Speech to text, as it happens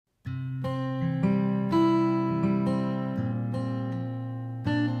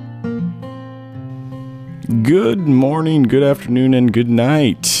Good morning, good afternoon, and good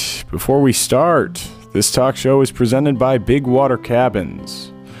night. Before we start, this talk show is presented by Big Water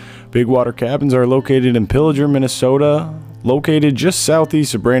Cabins. Big Water Cabins are located in Pillager, Minnesota, located just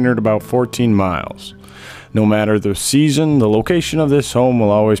southeast of Brainerd, about 14 miles. No matter the season, the location of this home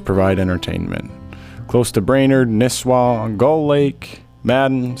will always provide entertainment. Close to Brainerd, Nisswa, Gull Lake,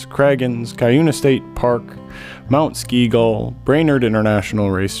 Maddens, Cragans, Cuyuna State Park, Mount Ski Gull, Brainerd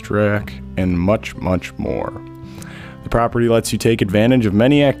International Racetrack, and much, much more. The property lets you take advantage of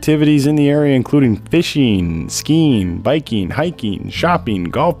many activities in the area, including fishing, skiing, biking, hiking, shopping,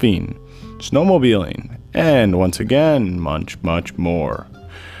 golfing, snowmobiling, and once again, much, much more.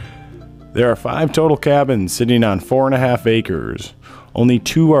 There are 5 total cabins sitting on 4.5 acres. Only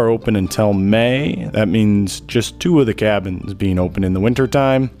 2 are open until May. That means just 2 of the cabins being open in the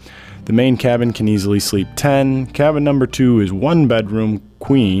wintertime. The main cabin can easily sleep 10. Cabin number 2 is 1 bedroom,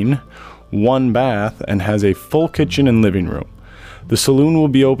 queen, 1 bath, and has a full kitchen and living room. The saloon will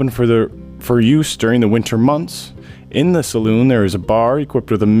be open for use during the winter months. In the saloon, there is a bar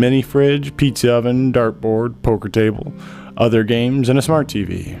equipped with a mini fridge, pizza oven, dartboard, poker table, other games, and a smart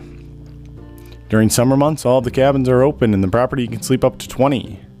TV. During summer months, all of the cabins are open and the property can sleep up to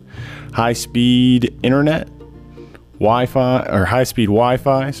 20. High-speed internet, high-speed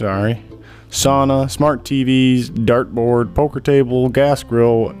Wi-Fi, sauna, smart TVs, dartboard, poker table, gas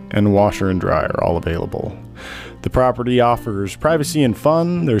grill, and washer and dryer all available. The property offers privacy and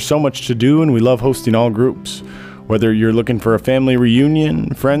fun. There's so much to do and we love hosting all groups. Whether you're looking for a family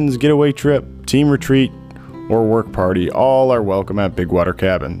reunion, friends getaway trip, team retreat, or work party, all are welcome at Big Water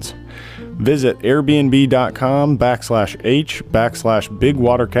Cabins. Visit airbnb.com/h/Big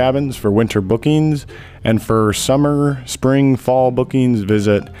Water Cabins for winter bookings, and for summer, spring, fall bookings,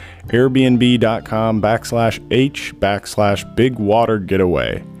 visit airbnb.com/h/Big Water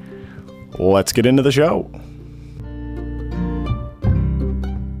Getaway. Let's get into the show.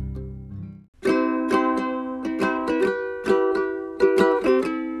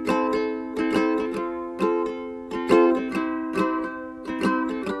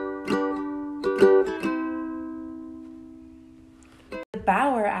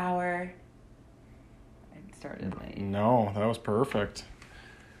 Bauer Our. I started late. No, that was perfect.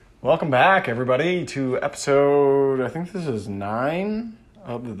 Welcome back, everybody, to episode, I think this is 9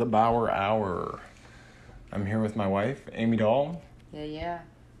 of the Bauer Our. I'm here with my wife, Aimee Doll. Yeah.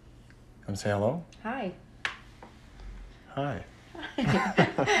 Come say hello. Hi. Hi.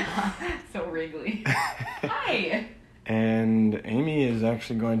 So wriggly. Hi. And Aimee is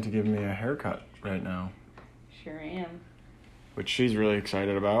actually going to give me a haircut right now. Sure am. Which she's really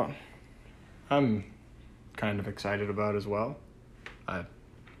excited about. I'm kind of excited about as well. But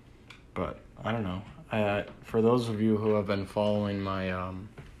I don't know. For those of you who have been following my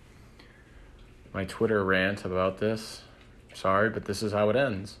my Twitter rant about this, sorry, but this is how it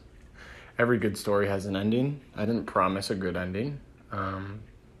ends. Every good story has an ending. I didn't promise a good ending,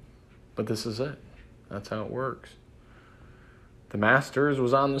 but this is it. That's how it works. The Masters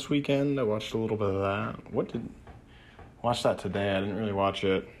was on this weekend. I watched a little bit of that. Watched that today. I didn't really watch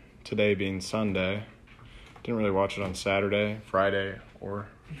it today being Sunday. Didn't really watch it on Saturday, Friday, or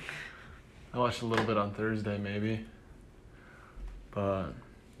I watched a little bit on Thursday maybe. But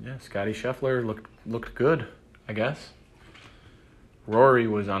yeah, Scottie Scheffler looked good, I guess. Rory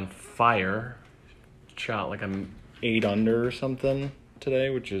was on fire. Shot like an 8 under or something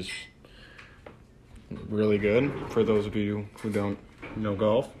today, which is really good for those of you who don't know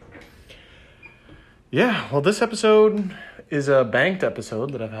golf. Yeah, well, this episode is a banked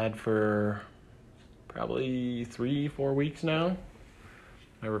episode that I've had for probably 3-4 weeks now.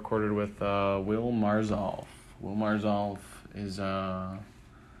 I recorded with Will Marzolf. Will Marzolf is, I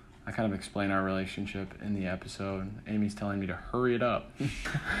kind of explain our relationship in the episode. Amy's telling me to hurry it up.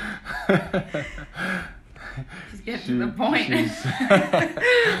 Just get to the point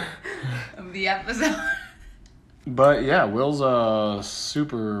of the episode. But yeah, Will's a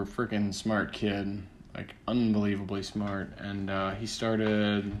super freaking smart kid. Like, unbelievably smart, and he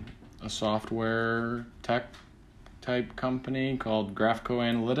started a software tech type company called Grafico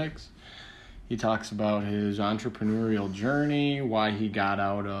Analytics. He talks about his entrepreneurial journey, why he got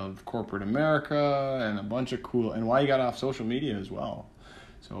out of corporate America, and a bunch of cool, and why he got off social media as well.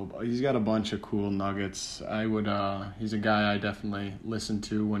 So he's got a bunch of cool nuggets. He's a guy I definitely listen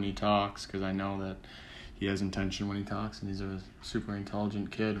to when he talks, because I know that he has intention when he talks, and he's a super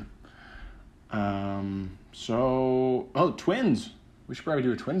intelligent kid. Twins. We should probably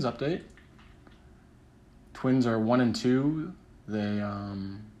do a Twins update. Twins are 1-2. They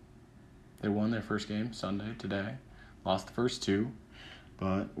won their first game Sunday, today. Lost the first 2,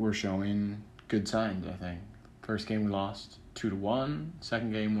 but we're showing good signs, I think. First game we lost 2-1.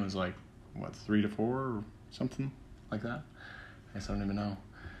 Second game was 3-4 or something like that. I guess I don't even know.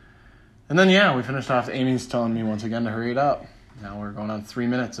 And then, we finished off. Amy's telling me once again to hurry it up. Now we're going on 3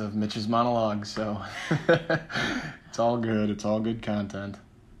 minutes of Mitch's monologue, so it's all good. It's all good content.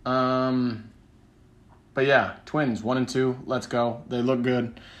 But yeah, Twins, 1 and 2. Let's go. They look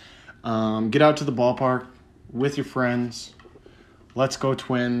good. Get out to the ballpark with your friends. Let's go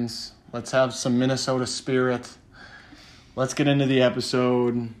Twins. Let's have some Minnesota spirit. Let's get into the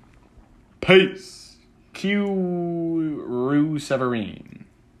episode. Peace. Q. Rue Severine.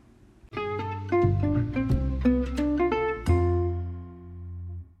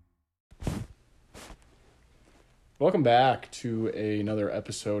 Welcome back to another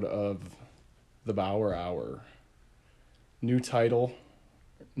episode of the Bauer Our. New title,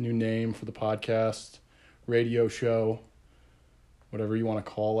 new name for the podcast, radio show, whatever you want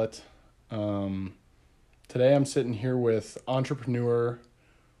to call it. Today I'm sitting here with entrepreneur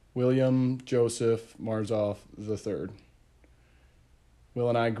William Joseph Marzolf III. Will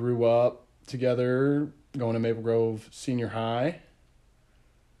and I grew up together going to Maple Grove Senior High,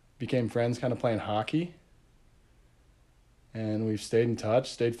 became friends kind of playing hockey. And we've stayed in touch,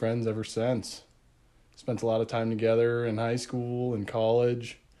 stayed friends ever since. Spent a lot of time together in high school and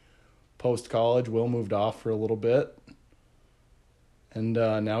college. Post-college, Will moved off for a little bit. And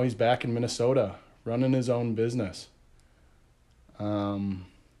now he's back in Minnesota, running his own business. So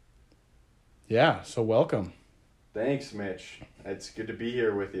welcome. Thanks, Mitch. It's good to be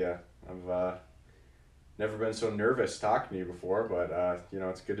here with you. I've never been so nervous talking to you before, but,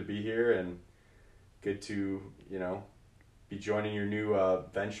 it's good to be here and good to, be joining your new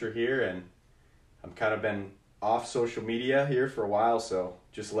venture here, and I've kind of been off social media here for a while, so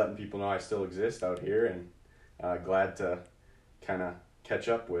just letting people know I still exist out here, and glad to kind of catch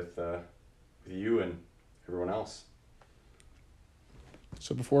up with you and everyone else.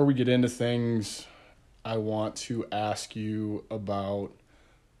 So before we get into things, I want to ask you about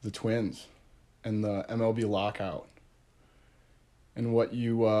the Twins and the MLB lockout and what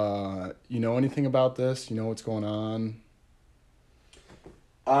you know anything about this? You know what's going on?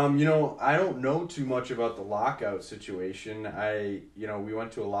 I don't know too much about the lockout situation. We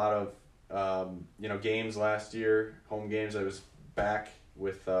went to a lot of, games last year, home games. I was back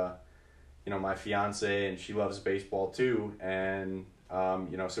with, my fiance, and she loves baseball too. And,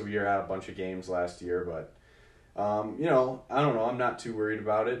 so we were at a bunch of games last year, but, I don't know. I'm not too worried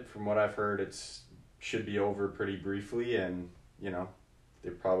about it. From what I've heard, should be over pretty briefly, and, they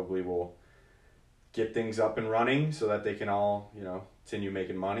probably will get things up and running so that they can all, continue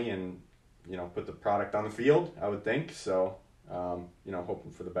making money and, put the product on the field, I would think. So,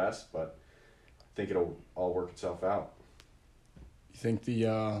 hoping for the best, but I think it'll all work itself out. You think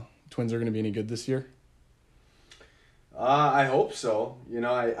the Twins are going to be any good this year? I hope so.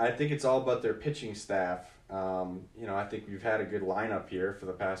 I think it's all about their pitching staff. I think we've had a good lineup here for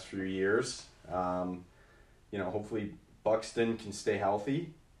the past few years. Hopefully Buxton can stay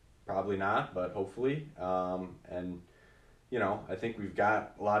healthy. Probably not, but hopefully. I think we've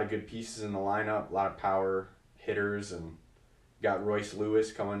got a lot of good pieces in the lineup, a lot of power hitters, and got Royce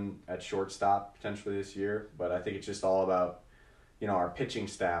Lewis coming at shortstop potentially this year. But I think it's just all about, our pitching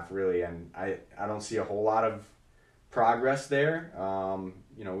staff really, and I don't see a whole lot of progress there.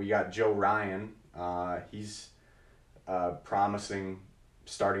 We got Joe Ryan. He's a promising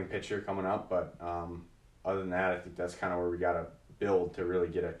starting pitcher coming up, but other than that, I think that's kind of where we got to build to really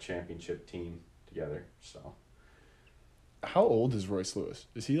get a championship team together. So, how old is Royce Lewis?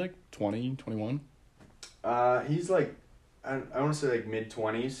 Is he 20, 21? He's I want to say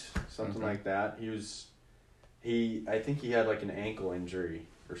mid-20s, something like that. I think he had an ankle injury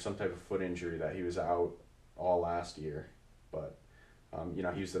or some type of foot injury that he was out all last year. But,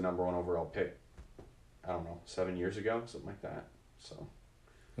 he was the number 1 overall pick, 7 years ago, something like that. So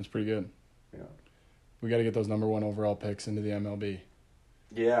that's pretty good. Yeah. We got to get those number 1 overall picks into the MLB.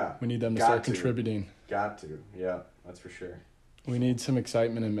 Yeah. We need them to start contributing. Got to. Yeah, that's for sure. We need some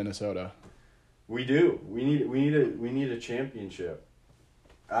excitement in Minnesota. We do. We need a championship.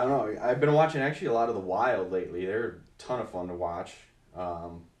 I don't know. I've been watching actually a lot of the Wild lately. They're a ton of fun to watch.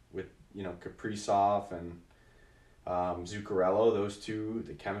 With Kaprizov and Zuccarello, those two,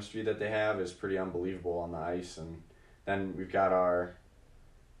 the chemistry that they have is pretty unbelievable on the ice. And then we've got our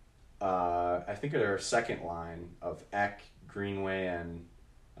I think our second line of Eck, Greenway, and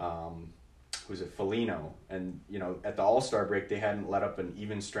Foligno. And, at the All-Star break, they hadn't let up an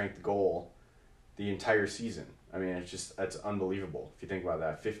even strength goal the entire season. I mean, that's unbelievable if you think about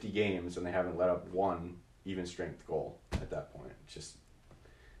that. 50 games and they haven't let up one even strength goal at that point. It's just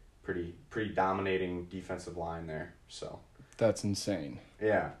pretty dominating defensive line there. So That's insane.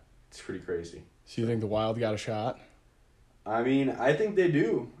 yeah, it's pretty crazy. So you think the Wild got a shot? I mean, I think they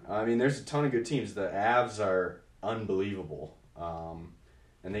do. I mean, there's a ton of good teams. The Avs are unbelievable.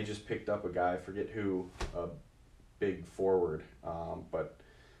 And they just picked up a guy, I forget who, a big forward. But,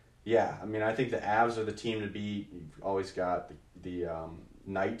 yeah, I mean, I think the Avs are the team to beat. You've always got the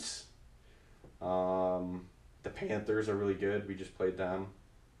Knights. The Panthers are really good. We just played them.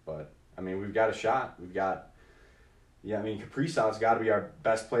 But, I mean, we've got a shot. Kaprizov's got to be our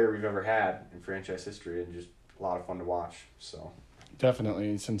best player we've ever had in franchise history, and just a lot of fun to watch. So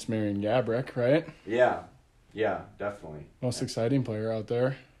Definitely, since Marion Gaborik, right? Yeah, definitely. Most exciting player out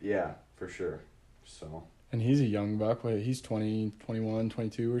there. Yeah, for sure. So And he's a young buck. Wait, he's 20, 21,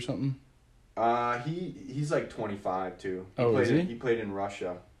 22 or something? he's like 25 too. Is he? He played in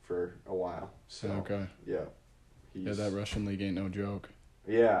Russia for a while. So Okay. yeah. Yeah, that Russian league ain't no joke.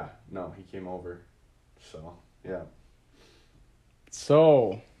 Yeah, no, he came over. So yeah.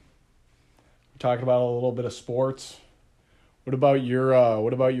 So, we talked about a little bit of sports. What about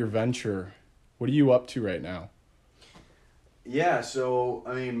your venture? What are you up to right now? Yeah, so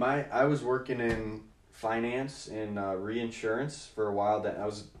I mean, I was working in finance and reinsurance for a while. That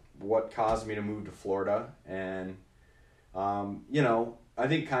was what caused me to move to Florida, and I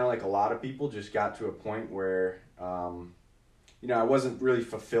think kind of like a lot of people, just got to a point where I wasn't really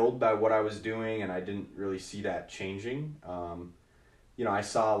fulfilled by what I was doing, and I didn't really see that changing. I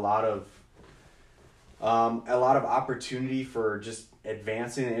saw a lot of opportunity for just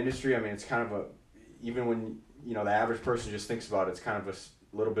advancing the industry. I mean, it's kind of even when, the average person just thinks about it, it's kind of a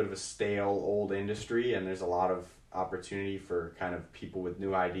little bit of a stale old industry, and there's a lot of opportunity for kind of people with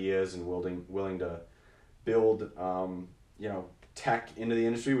new ideas and willing to build, tech into the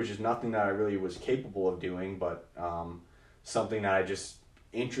industry, which is nothing that I really was capable of doing, but something that I just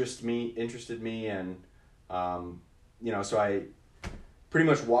interested me. And, so I pretty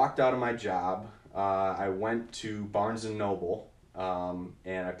much walked out of my job. I went to Barnes & Noble,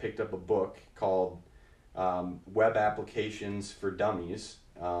 and I picked up a book called Web Applications for Dummies,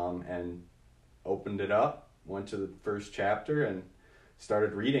 and opened it up, went to the first chapter, and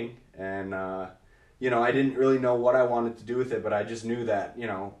started reading. And, I didn't really know what I wanted to do with it, but I just knew that,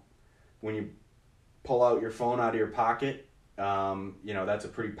 when you pull out your phone out of your pocket, that's a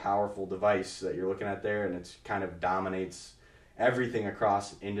pretty powerful device that you're looking at there, and it's kind of dominates everything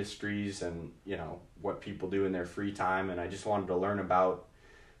across industries and, what people do in their free time. And I just wanted to learn about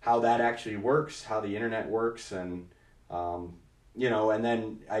how that actually works, how the internet works. And, and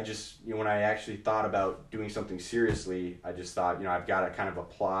then I just, when I actually thought about doing something seriously, I just thought, I've got to kind of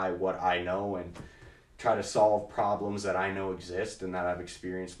apply what I know and try to solve problems that I know exist and that I've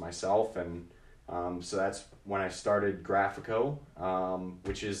experienced myself. And so that's when I started Grafico,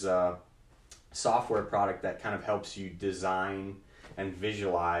 which is a software product that kind of helps you design and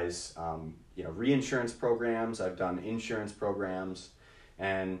visualize, reinsurance programs. I've done insurance programs,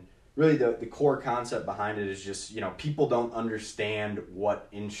 and really the core concept behind it is just, people don't understand what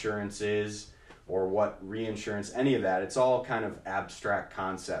insurance is or what reinsurance, any of that. It's all kind of abstract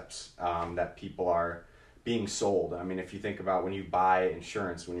concepts that people are being sold. I mean, if you think about when you buy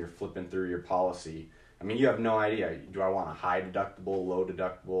insurance, when you're flipping through your policy, I mean, you have no idea. Do I want a high deductible, low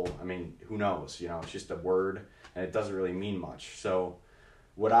deductible? I mean, who knows? It's just a word, and it doesn't really mean much. So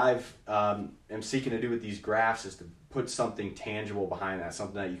what I've am seeking to do with these graphs is to put something tangible behind that,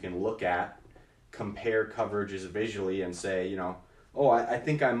 something that you can look at, compare coverages visually, and say, I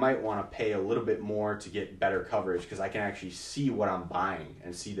think I might want to pay a little bit more to get better coverage because I can actually see what I'm buying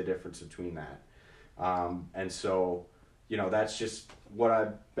and see the difference between that. And so, that's just what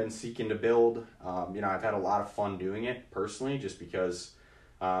I've been seeking to build. I've had a lot of fun doing it personally, just because,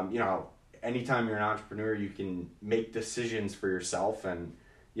 anytime you're an entrepreneur, you can make decisions for yourself. And,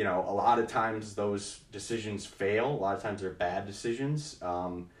 a lot of times those decisions fail. A lot of times they're bad decisions,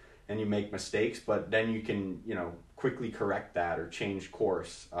 and you make mistakes, but then you can, quickly correct that or change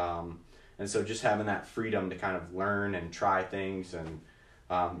course. And so just having that freedom to kind of learn and try things and,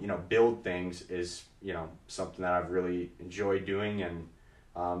 build things is, something that I've really enjoyed doing, and,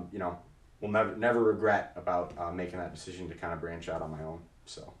 will never regret about making that decision to kind of branch out on my own.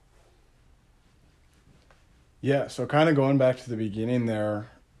 So. Yeah, so kind of going back to the beginning there,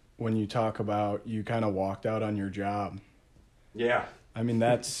 when you talk about you kind of walked out on your job. Yeah. I mean,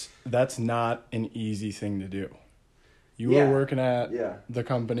 that's not an easy thing to do. You were working at the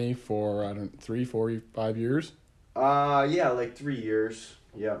company for, 3, 4, 5 years? Like 3 years.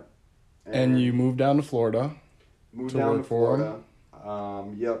 Yeah. And you moved down to Florida. Moved down to Florida.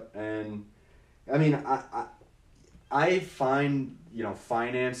 Yep. And I mean, I find,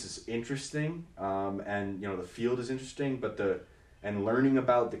 finance is interesting, and, the field is interesting, but and learning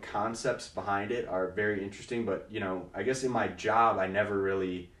about the concepts behind it are very interesting. But, I guess in my job, I never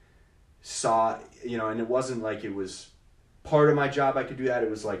really saw, and it wasn't like it was part of my job I could do that. It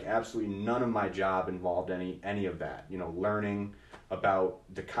was like absolutely none of my job involved any of that, learning about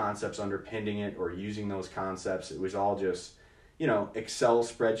the concepts underpinning it or using those concepts. It was all just, Excel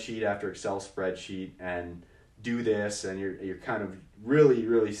spreadsheet after Excel spreadsheet, and do this, and you're kind of really,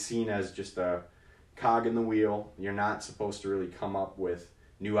 really seen as just a cog in the wheel. You're not supposed to really come up with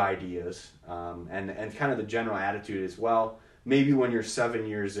new ideas, and kind of the general attitude is, well, maybe when you're 7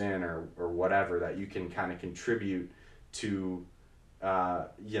 years in or whatever, that you can kind of contribute to,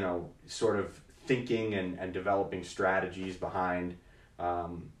 sort of thinking and developing strategies behind,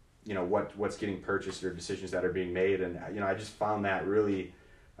 what's getting purchased or decisions that are being made. And, I just found that really,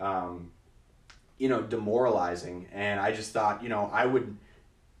 demoralizing. And I just thought,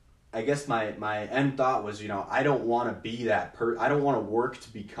 I guess my end thought was, I don't want to be that I don't want to work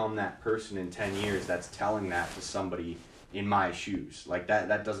to become that person in 10 years that's telling that to somebody in my shoes. Like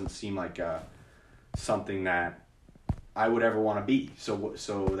that doesn't seem like something that I would ever want to be. So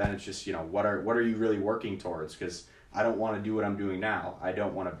then it's just, what are you really working towards? Because I don't want to do what I'm doing now. I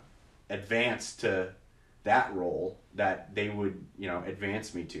don't want to advance to that role that they would,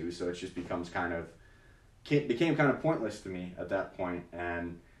 advance me to. So it just became kind of pointless to me at that point.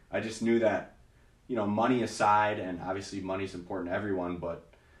 And I just knew that, money aside, and obviously money's important to everyone, but,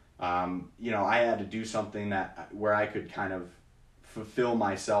 I had to do something where I could kind of fulfill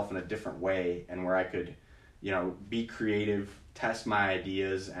myself in a different way, and where I could, be creative, test my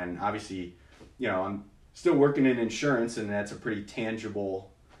ideas. And obviously, I'm still working in insurance, and that's a pretty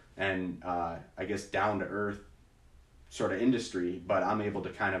tangible and, I guess, down to earth sort of industry, but I'm able to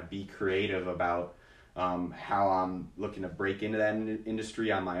kind of be creative about how I'm looking to break into that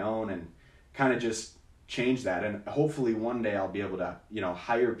industry on my own, and kind of just change that. And hopefully one day I'll be able to,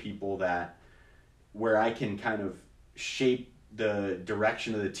 hire people where I can kind of shape the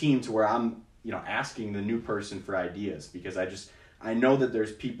direction of the team to where I'm, asking the new person for ideas, because I know that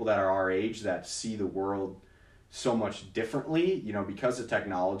there's people that are our age that see the world so much differently, because of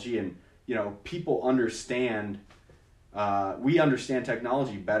technology. And, people understand, we understand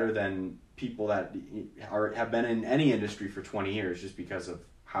technology better than people that have been in any industry for 20 years, just because of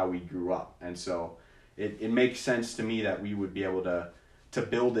how we grew up. And so it makes sense to me that we would be able to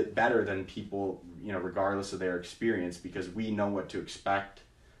build it better than people, regardless of their experience, because we know what to expect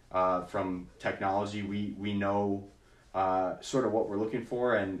from technology. We know sort of what we're looking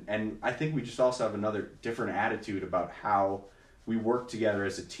for, and I think we just also have another different attitude about how we work together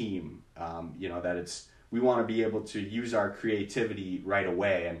as a team. That we want to be able to use our creativity right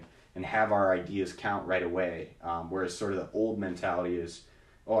away and have our ideas count right away, whereas sort of the old mentality is,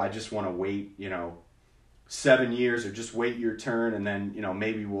 oh, I just want to wait 7 years, or just wait your turn, and then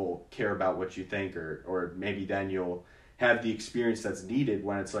maybe we'll care about what you think, or maybe then you'll have the experience that's needed,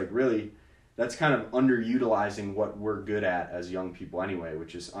 when it's like, really, that's kind of underutilizing what we're good at as young people anyway,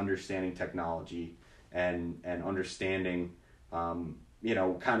 which is understanding technology and understanding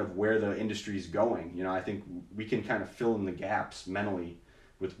kind of where the industry is going. I think we can kind of fill in the gaps mentally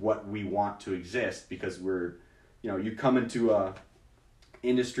with what we want to exist, because we're, you come into a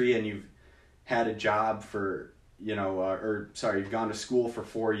industry and you've had a job for, you've gone to school for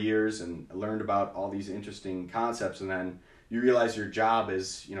 4 years and learned about all these interesting concepts, and then you realize your job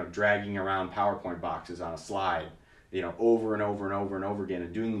is, dragging around PowerPoint boxes on a slide, over and over and over and over again,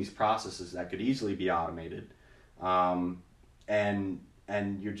 and doing these processes that could easily be automated.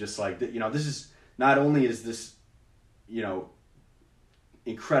 And you're just like, this is, not only is this,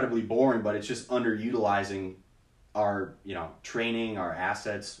 incredibly boring, but it's just underutilizing our, training, our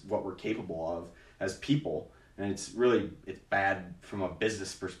assets, what we're capable of as people. And it's bad from a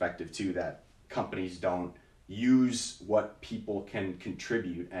business perspective too, that companies don't use what people can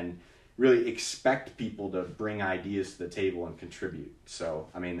contribute and really expect people to bring ideas to the table and contribute. So,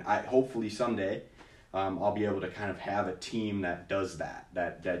 hopefully someday I'll be able to kind of have a team that does that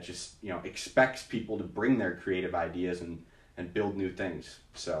just, expects people to bring their creative ideas and build new things.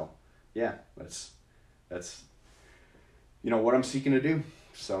 So, yeah, that's what I'm seeking to do.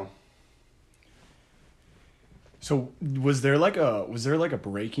 So was there like a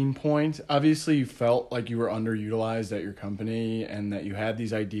breaking point? Obviously you felt like you were underutilized at your company, and that you had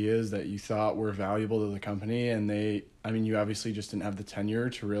these ideas that you thought were valuable to the company, and you obviously just didn't have the tenure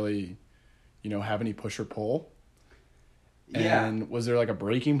to really, have any push or pull. Yeah. And was there like a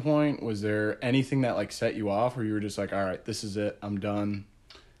breaking point? Was there anything that like set you off, or you were just like, all right, this is it, I'm done,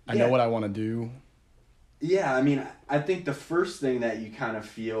 I know what I want to do? Yeah, I mean, I think the first thing that you kind of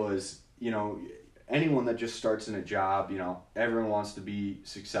feel is, anyone that just starts in a job, everyone wants to be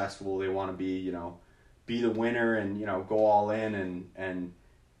successful. They want to be the winner and, go all in and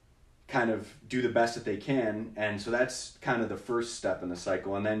kind of do the best that they can. And so that's kind of the first step in the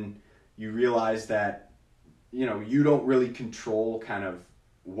cycle. And then you realize that, you don't really control kind of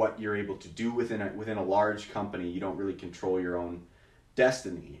what you're able to do within a large company. You don't really control your own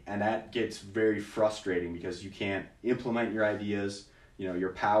destiny, and that gets very frustrating because you can't implement your ideas.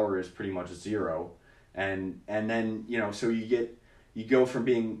 Your power is pretty much zero, and then so you go from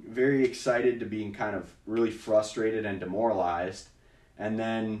being very excited to being kind of really frustrated and demoralized, and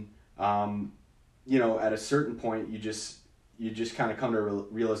then at a certain point you just kind of come to a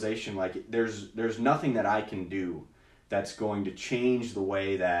realization like there's nothing that I can do that's going to change the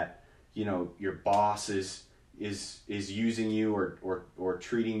way that your boss is using you or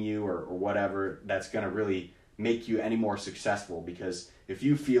treating you or whatever that's going to really make you any more successful. Because if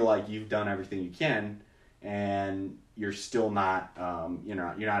you feel like you've done everything you can and you're still not you're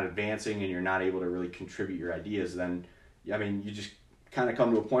not advancing and you're not able to really contribute your ideas, then you just kind of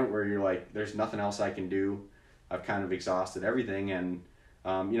come to a point where you're like, there's nothing else I can do. I've kind of exhausted everything, and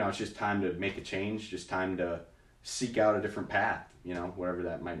it's just time to make a change, just time to seek out a different path, whatever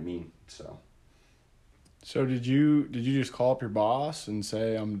that might mean. So did you just call up your boss and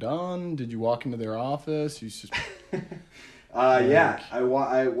say, I'm done? Did you walk into their office? You just yeah. Did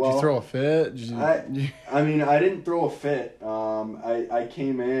you throw a fit? I didn't throw a fit. I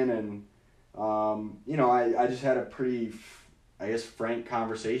came in and I just had a pretty frank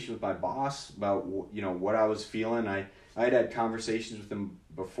conversation with my boss about what I was feeling. I had conversations with him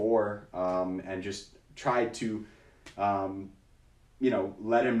before and just tried to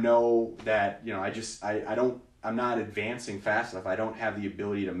let him know that, I'm not advancing fast enough. I don't have the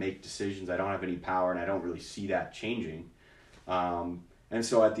ability to make decisions. I don't have any power, and I don't really see that changing. And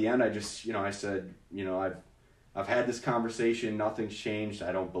so at the end, I said, I've had this conversation. Nothing's changed.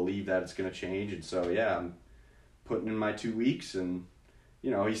 I don't believe that it's going to change. And so, yeah, I'm putting in my 2 weeks. And,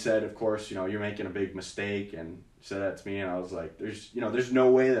 he said, of course, you're making a big mistake, and said that to me. And I was like, there's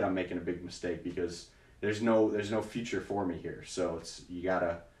no way that I'm making a big mistake, because there's no future for me here. So you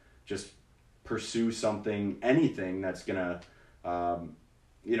gotta just pursue anything that's gonna,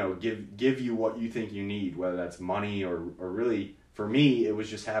 give you what you think you need, whether that's money or really, for me, it was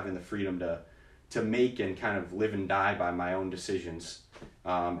just having the freedom to make and kind of live and die by my own decisions,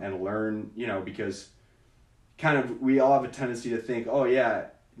 and learn, because kind of we all have a tendency to think, oh yeah,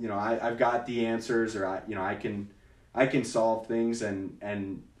 I've got the answers, or I can solve things,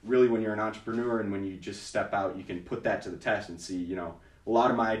 and really, when you're an entrepreneur and when you just step out, you can put that to the test and see, a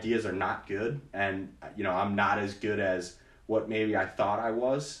lot of my ideas are not good, and, I'm not as good as what maybe I thought I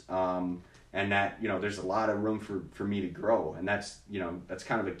was, and that, there's a lot of room for me to grow. And that's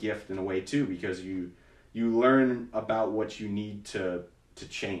kind of a gift in a way too, because you learn about what you need to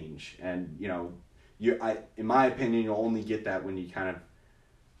change. And, in my opinion, you'll only get that when you kind of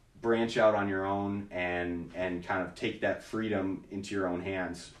branch out on your own and kind of take that freedom into your own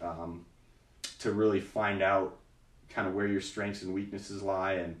hands, to really find out kind of where your strengths and weaknesses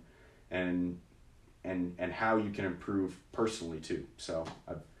lie, and how you can improve personally too. So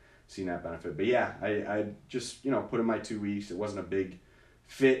I've seen that benefit. But yeah, I just, put in my 2 weeks. It wasn't a big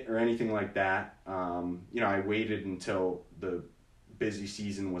fit or anything like that. I waited until the busy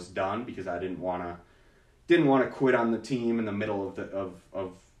season was done, because I didn't want to quit on the team in the middle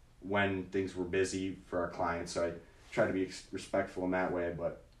of when things were busy for our clients. So I tried to be respectful in that way,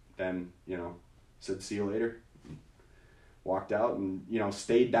 but then, said, see you later. Walked out and,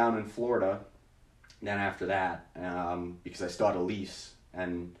 stayed down in Florida then after that, because I still had a lease.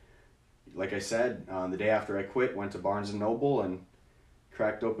 And like I said, the day after I quit, went to Barnes & Noble and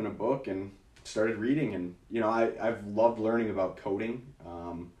cracked open a book and started reading. And, I've loved learning about coding,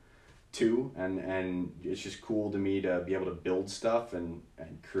 too, and it's just cool to me to be able to build stuff and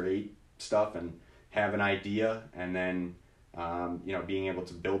create stuff and have an idea, and then being able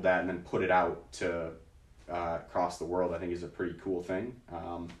to build that and then put it out to across the world, I think is a pretty cool thing,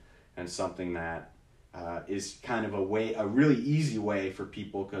 and something that is kind of a really easy way for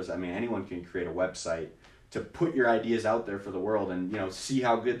people, because anyone can create a website to put your ideas out there for the world and see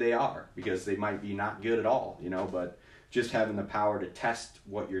how good they are, because they might be not good at all, but just having the power to test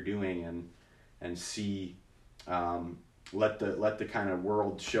what you're doing and see, let the kind of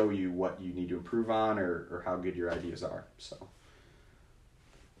world show you what you need to improve on, or how good your ideas are. So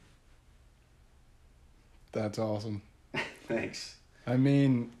that's awesome. Thanks.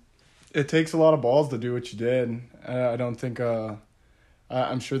 It takes a lot of balls to do what you did. I don't think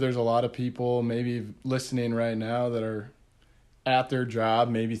I'm sure there's a lot of people maybe listening right now that are at their job,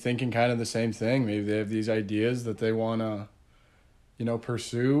 maybe thinking kind of the same thing. Maybe they have these ideas that they want to,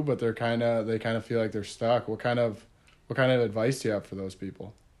 pursue, but they kind of feel like they're stuck. What kind of advice do you have for those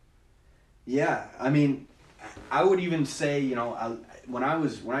people? Yeah, I mean, I would even say, when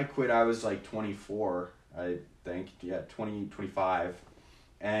I quit, I was like 24, I think, 25.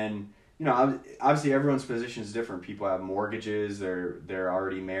 And, obviously everyone's position is different. People have mortgages, they're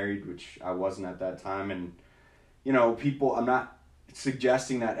already married, which I wasn't at that time. And, I'm not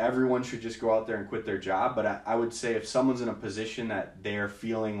suggesting that everyone should just go out there and quit their job, but I would say if someone's in a position that they're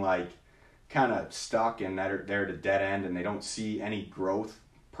feeling like kind of stuck and that they're at a dead end and they don't see any growth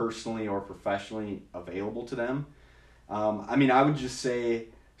personally or professionally available to them, I would just say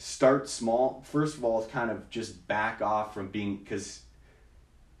start small. First of all, kind of just back off from being,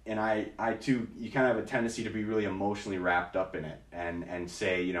 and I too, you kind of have a tendency to be really emotionally wrapped up in it and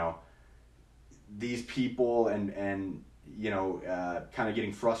say, these people and kind of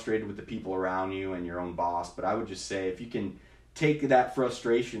getting frustrated with the people around you and your own boss. But I would just say if you can take that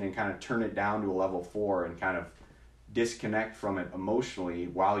frustration and kind of turn it down to a level 4 and kind of disconnect from it emotionally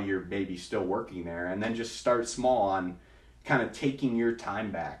while you're maybe still working there, and then just start small on kind of taking your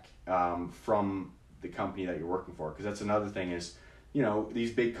time back from the company that you're working for. Because that's another thing is,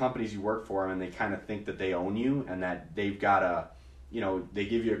 these big companies you work for them and they kind of think that they own you and that they've got they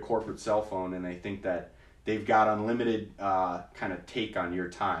give you a corporate cell phone and they think that they've got unlimited kind of take on your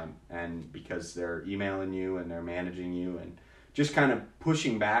time, and because they're emailing you and they're managing you, and just kind of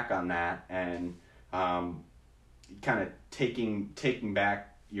pushing back on that and kind of taking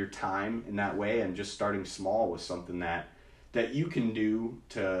back your time in that way, and just starting small with something that you can do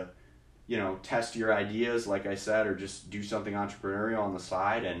to test your ideas, like I said, or just do something entrepreneurial on the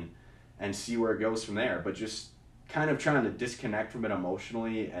side and see where it goes from there. But just kind of trying to disconnect from it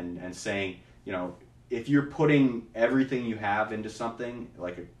emotionally and saying, if you're putting everything you have into something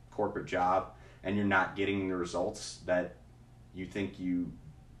like a corporate job and you're not getting the results that you think you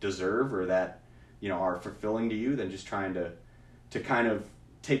deserve or that are fulfilling to you, then just trying to kind of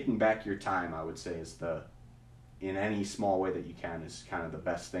taking back your time, I would say, is in any small way that you can, is kind of the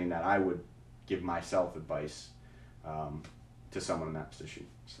best thing that I would give myself advice to someone in that position.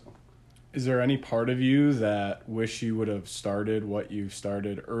 So, is there any part of you that wish you would have started what you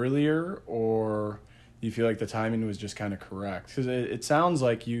started earlier, or do you feel like the timing was just kind of correct? Because it sounds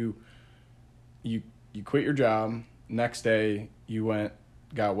like you quit your job, next day you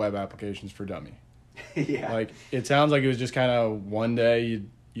got web applications for dummy. Yeah. Like, it sounds like it was just kind of one day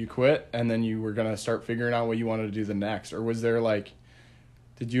you quit and then you were going to start figuring out what you wanted to do the next, or was there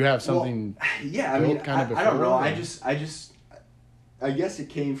did you have something? Well, yeah, kind of before? I don't know. I guess it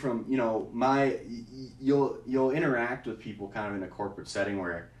came from, you'll interact with people kind of in a corporate setting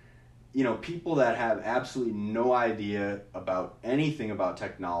where, people that have absolutely no idea about anything about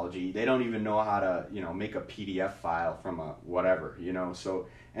technology. They don't even know how to, make a PDF file from a whatever, so,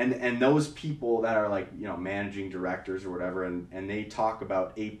 and those people that are managing directors or whatever, and they talk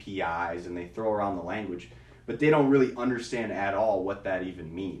about APIs and they throw around the language, but they don't really understand at all what that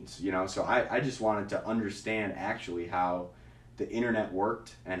even means, so I just wanted to understand actually how the internet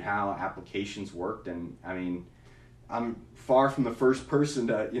worked and how applications worked. And I'm far from the first person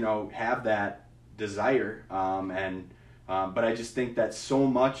to have that desire, but I just think that so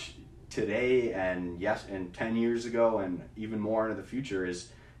much today and 10 years ago and even more into the future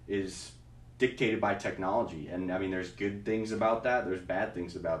is dictated by technology. And there's good things about that, there's bad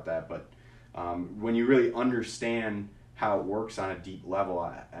things about that, but when you really understand how it works on a deep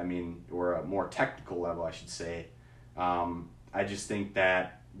level, or a more technical level, I should say, I just think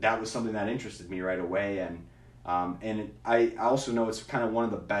that was something that interested me right away, and I also know it's kind of one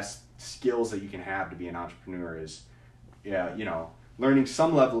of the best skills that you can have to be an entrepreneur is, learning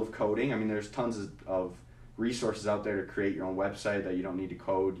some level of coding. There's tons of resources out there to create your own website that you don't need to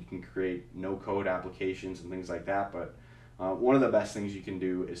code. You can create no-code applications and things like that, but one of the best things you can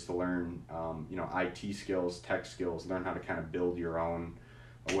do is to learn, IT skills, tech skills, learn how to kind of build your own,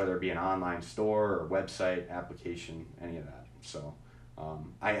 whether it be an online store or website, application, any of that. So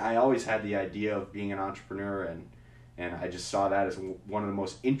I always had the idea of being an entrepreneur, and I just saw that as one of the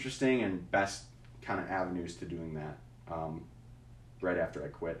most interesting and best kind of avenues to doing that right after I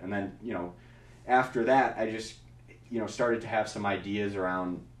quit. And then, after that, I just, started to have some ideas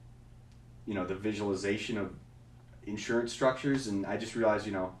around, the visualization of insurance structures, and I just realized,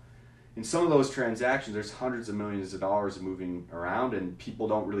 in some of those transactions, there's hundreds of millions of dollars moving around, and people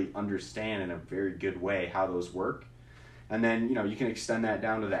don't really understand in a very good way how those work. And then, you can extend that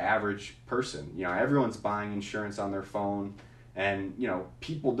down to the average person. Everyone's buying insurance on their phone. And, you know,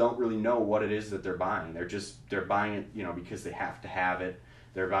 people don't really know what it is that they're buying. They're buying it, you know, because they have to have it.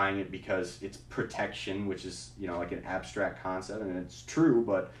 They're buying it because it's protection, which is, you know, like an abstract concept, and it's true,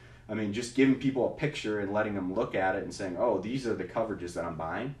 but I mean, just giving people a picture and letting them look at it and saying, oh, these are the coverages that I'm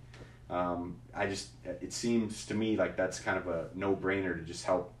buying. It seems to me like that's kind of a no-brainer to just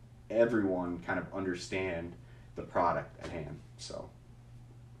help everyone kind of understand the product at hand. So.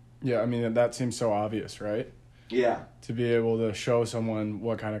 Yeah, I mean, that seems so obvious, right? Yeah. To be able to show someone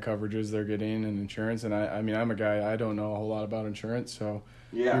what kind of coverages they're getting in insurance. And I mean, I'm a guy, I don't know a whole lot about insurance, so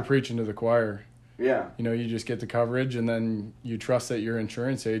you're preaching to the choir. Yeah. You know, you just get the coverage, and then you trust that your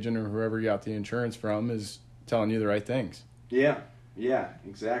insurance agent or whoever you got the insurance from is telling you the right things. Yeah,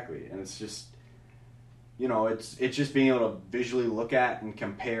 exactly. And it's just, you know, it's just being able to visually look at and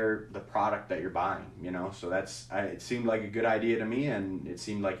compare the product that you're buying, you know. So it seemed like a good idea to me, and it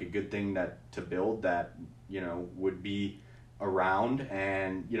seemed like a good thing to build that, you know, would be around.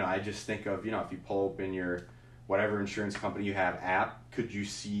 And, you know, I just think of, you know, if you pull open your whatever insurance company you have app, could you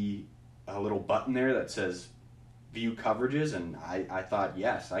see a little button there that says view coverages? And I thought,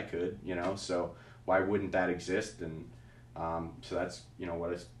 yes, I could, you know, so why wouldn't that exist? And so that's, you know,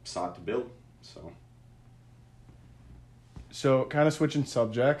 what I sought to build. So kind of switching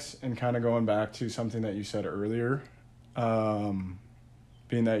subjects and kind of going back to something that you said earlier,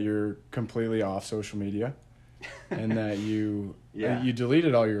 being that you're completely off social media and that you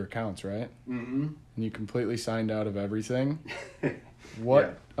deleted all your accounts, right? Mm-hmm. And you completely signed out of everything.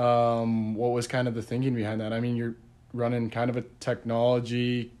 What was kind of the thinking behind that? I mean, you're running kind of a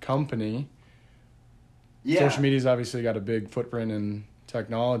technology company. Yeah. Social media's obviously got a big footprint in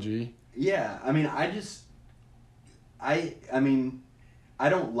technology. Yeah, I mean, I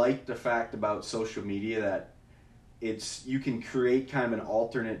don't like the fact about social media that you can create kind of an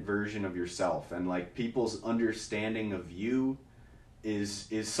alternate version of yourself, and like people's understanding of you is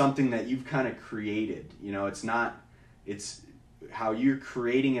something that you've kind of created. You know, it's how you're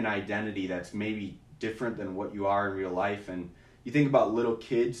creating an identity that's maybe different than what you are in real life. And you think about little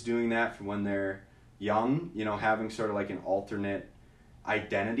kids doing that from when they're young, you know, having sort of like an alternate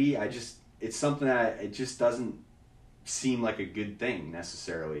identity. It's something that it just doesn't seem like a good thing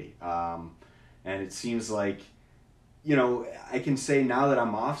necessarily. And it seems like, you know, I can say now that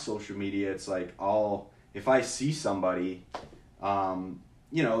I'm off social media, it's like if I see somebody,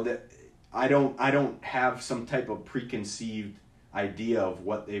 you know, that I don't have some type of preconceived idea of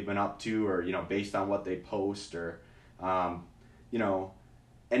what they've been up to, or, you know, based on what they post, or, you know,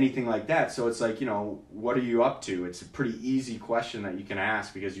 anything like that. So it's like, you know, what are you up to? It's a pretty easy question that you can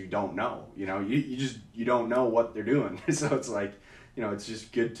ask because you don't know, you know, you don't know what they're doing. So it's like, you know, it's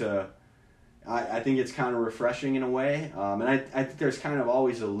just good to, I think it's kind of refreshing in a way. And I think there's kind of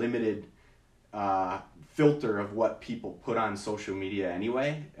always a limited filter of what people put on social media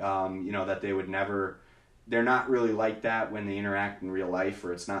anyway, you know, that they would never, they're not really like that when they interact in real life,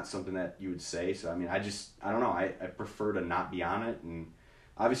 or it's not something that you would say. So, I mean, I don't know. I prefer to not be on it. And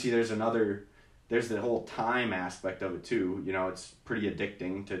obviously there's the whole time aspect of it too. You know, it's pretty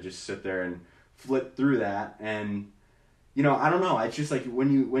addicting to just sit there and flip through that. And, you know, I don't know. It's just like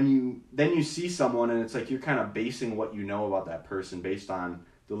when you see someone, and it's like you're kind of basing what you know about that person based on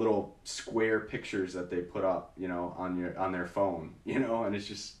the little square pictures that they put up, you know, on their phone, you know. And it's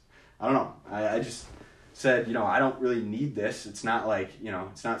just, I don't know. I just said, you know, I don't really need this. It's not like, you know,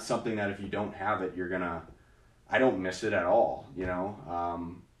 it's not something that if you don't have it, I don't miss it at all, you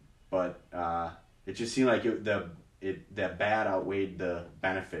know. But it just seemed like the bad outweighed the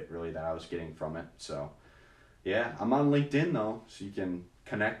benefit really that I was getting from it. So yeah, I'm on LinkedIn though, so you can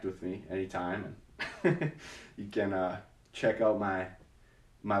connect with me anytime, and you can check out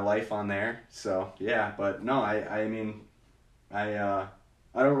my life on there. So yeah, but no, I mean, I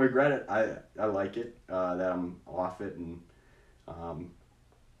don't regret it. I like it that I'm off it, and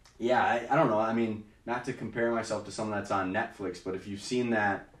yeah, I don't know. I mean, not to compare myself to someone that's on Netflix, but if you've seen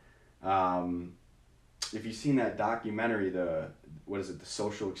that documentary, what is it, The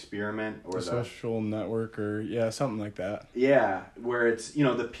Social Experiment, or the Social Network, or something like that. Yeah, where it's, you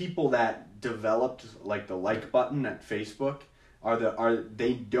know, the people that developed like the like button at Facebook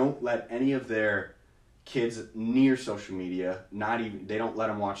they don't let any of their kids near social media. They don't let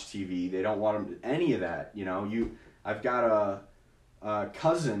them watch TV. They don't want them any of that. You know, I've got a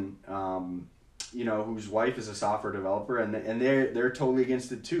cousin, you know, whose wife is a software developer, and they're totally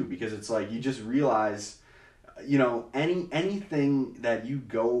against it too, because it's like you just realize, you know, anything that you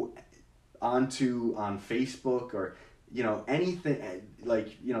go onto on Facebook, or, you know, anything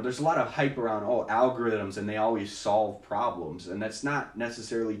like, you know, there's a lot of hype around algorithms and they always solve problems, and that's not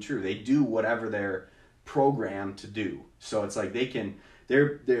necessarily true. They do whatever programmed to do. So it's like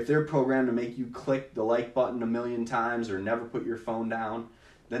if they're programmed to make you click the like button a million times or never put your phone down,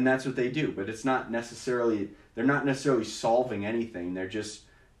 then that's what they do. But they're not necessarily solving anything. They're just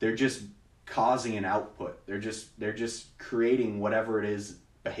causing an output. They're just creating whatever it is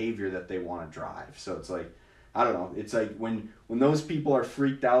behavior that they want to drive. So it's like, I don't know. It's like when those people are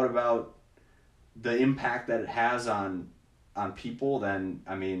freaked out about the impact that it has on people, then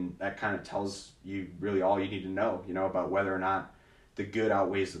I mean that kind of tells you really all you need to know, about whether or not the good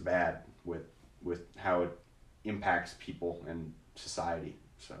outweighs the bad with how it impacts people and society.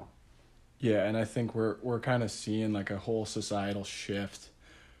 So yeah, and I think we're kind of seeing like a whole societal shift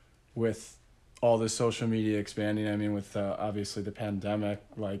with all this social media expanding. I mean, with obviously the pandemic,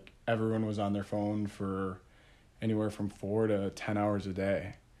 like everyone was on their phone for anywhere from 4 to 10 hours a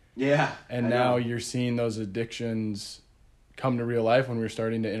day. Yeah. And now you're seeing those addictions come to real life when we're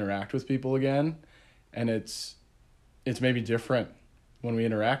starting to interact with people again. And it's maybe different when we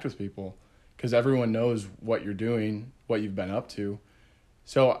interact with people because everyone knows what you're doing, what you've been up to.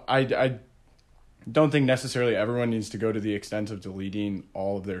 So I don't think necessarily everyone needs to go to the extent of deleting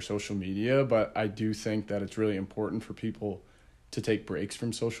all of their social media, but I do think that it's really important for people to take breaks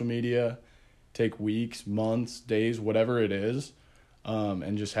from social media, take weeks, months, days, whatever it is,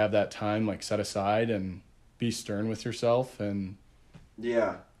 and just have that time like set aside and be stern with yourself and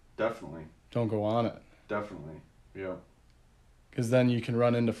yeah, definitely. Don't go on it. Definitely. Yeah. Because then you can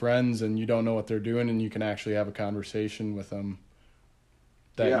run into friends and you don't know what they're doing and you can actually have a conversation with them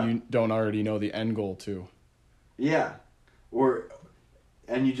that you don't already know the end goal to. Yeah.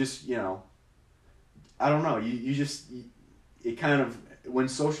 And you just, I don't know, it kind of, when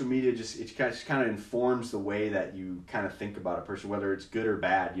social media it kind of informs the way that you kind of think about a person, whether it's good or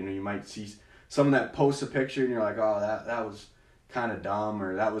bad. You might see someone that posts a picture and you're like, oh, that was kind of dumb,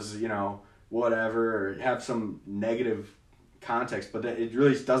 or that was, whatever, or have some negative context, but it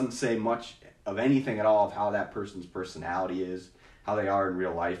really doesn't say much of anything at all of how that person's personality is, how they are in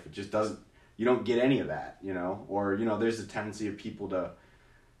real life. It just doesn't, you don't get any of that, or, there's a tendency of people to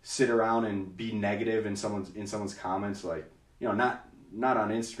sit around and be negative in someone's comments, like, not on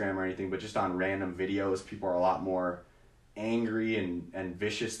Instagram or anything, but just on random videos. People are a lot more angry and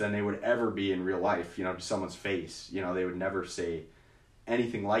vicious than they would ever be in real life, to someone's face. They would never say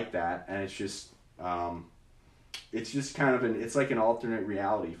anything like that. And it's just kind of it's like an alternate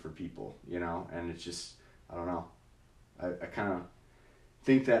reality for people, and it's just, I don't know. I kind of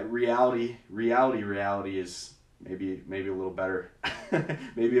think that reality is maybe a little better,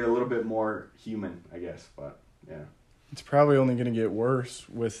 maybe a little bit more human, I guess, but yeah. It's probably only going to get worse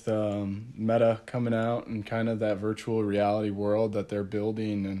with Meta coming out and kind of that virtual reality world that they're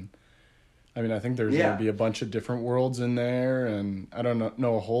building. And I mean, I think there's going to be a bunch of different worlds in there, and I don't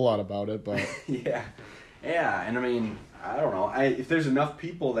know a whole lot about it, but yeah, and I mean, I don't know. If there's enough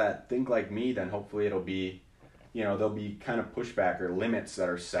people that think like me, then hopefully it'll be, there'll be kind of pushback or limits that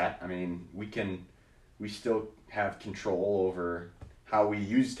are set. I mean, we still have control over how we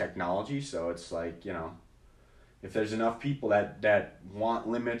use technology, so it's like, if there's enough people that want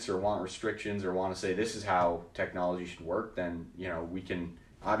limits or want restrictions or want to say this is how technology should work, then, we can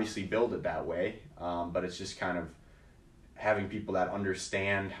obviously build it that way. But it's just kind of having people that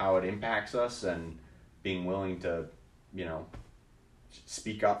understand how it impacts us and being willing to,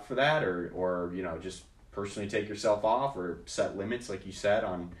 speak up for that or just personally take yourself off or set limits, like you said,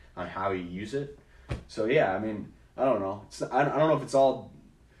 on how you use it. So, yeah, I mean, I don't know. I don't know if it's all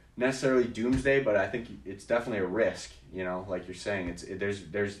necessarily doomsday, but I think it's definitely a risk, like you're saying.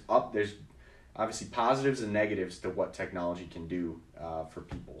 There's obviously positives and negatives to what technology can do for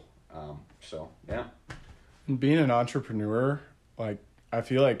people. So yeah. And being an entrepreneur, like, I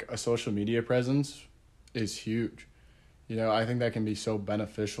feel like a social media presence is huge. I think that can be so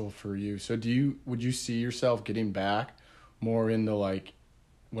beneficial for you. So would you see yourself getting back more into like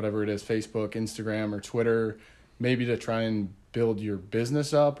whatever it is, Facebook, Instagram, or Twitter, maybe to try and build your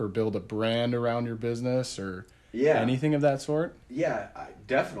business up or build a brand around your business or anything of that sort? Yeah,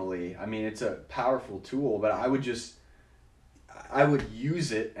 definitely. I mean, it's a powerful tool, but I would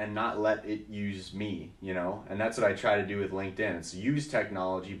use it and not let it use me, and that's what I try to do with LinkedIn. It's use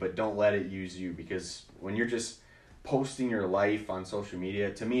technology, but don't let it use you, because when you're just posting your life on social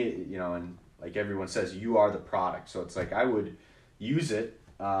media, to me, and like everyone says, you are the product. So it's like I would use it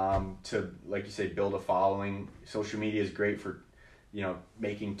to, like you say, build a following. Social media is great for,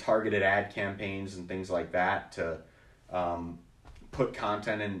 making targeted ad campaigns and things like that, to put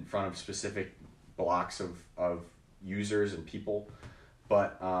content in front of specific blocks of users and people.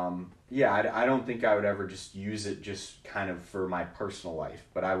 But yeah, I don't think I would ever just use it just kind of for my personal life,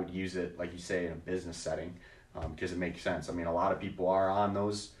 but I would use it, like you say, in a business setting, because it makes sense. I mean, a lot of people are on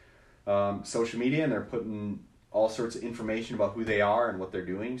those social media, and they're putting all sorts of information about who they are and what they're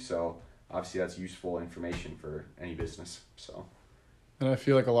doing. So obviously that's useful information for any business. So. And I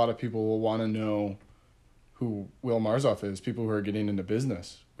feel like a lot of people will want to know who Will Marzolf is, people who are getting into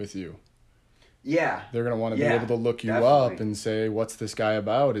business with you. Yeah. They're going to want to be able to look you definitely. up and say, what's this guy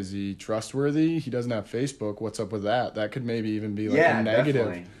about? Is he trustworthy? He doesn't have Facebook. What's up with that? That could maybe even be like a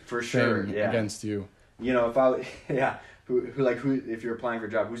negative for sure. thing against you. You know, who if you're applying for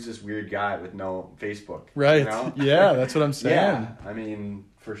a job, who's this weird guy with no Facebook? Right. You know? Yeah, that's what I'm saying. Yeah, I mean,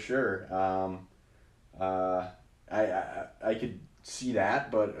 for sure. I could see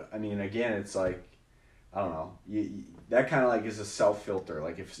that, but I mean, again, it's like, I don't know. That kind of like is a self-filter.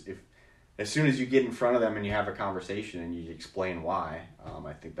 Like if as soon as you get in front of them and you have a conversation and you explain why,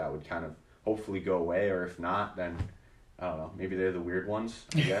 I think that would kind of hopefully go away. Or if not, then I don't know. Maybe they're the weird ones,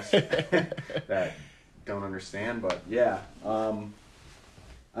 I guess, that don't understand. But yeah,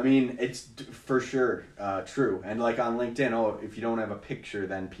 I mean, it's for sure true. And like on LinkedIn, if you don't have a picture,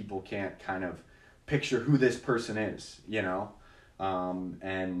 then people can't kind of picture who this person is, you know?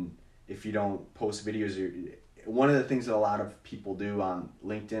 And if you don't post videos, one of the things that a lot of people do on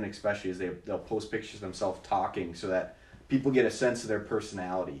LinkedIn especially is they'll post pictures of themselves talking so that people get a sense of their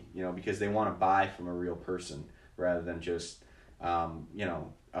personality, you know, because they want to buy from a real person rather than just, you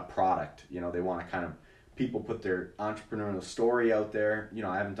know, a product. You know, they want to kind of, people put their entrepreneurial story out there. You know,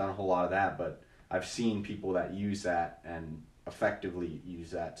 I haven't done a whole lot of that, but I've seen people that use that and effectively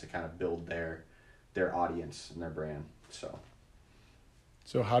use that to kind of build their audience and their brand. So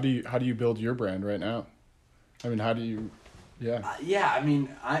how do you build your brand right now? I mean, how do you, yeah. I mean,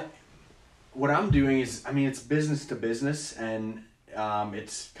 what I'm doing is, I mean, it's business to business, and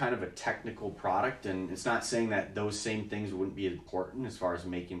it's kind of a technical product, and it's not saying that those same things wouldn't be important as far as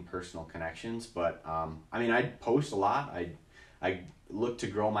making personal connections, but I mean, I post a lot. I look to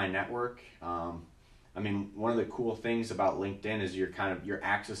grow my network. I mean, one of the cool things about LinkedIn is you're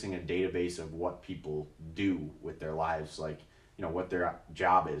accessing a database of what people do with their lives, like, you know, what their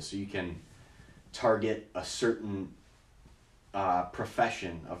job is. So you can target a certain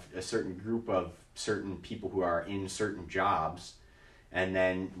profession of a certain group of certain people who are in certain jobs, and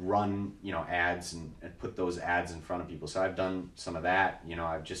then run, you know, ads and put those ads in front of people. So I've done some of that. You know,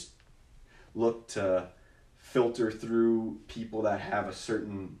 I've just looked to filter through people that have a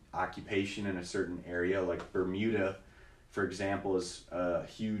certain occupation in a certain area. Like Bermuda, for example, is a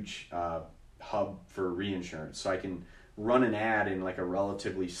huge hub for reinsurance. So I can run an ad in like a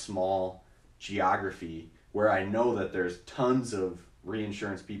relatively small geography where I know that there's tons of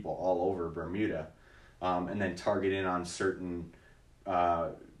reinsurance people all over Bermuda, and then target in on certain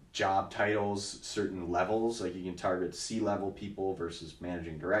job titles, certain levels. Like you can target C-level people versus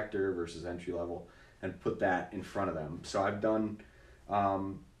managing director versus entry level, and put that in front of them. So I've done,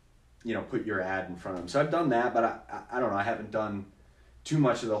 you know, put your ad in front of them. So I've done that, but I don't know, I haven't done too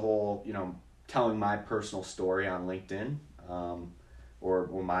much of the whole, you know, telling my personal story on LinkedIn,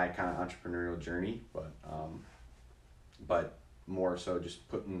 or my kind of entrepreneurial journey, but more so just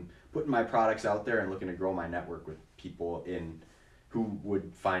putting my products out there and looking to grow my network with people who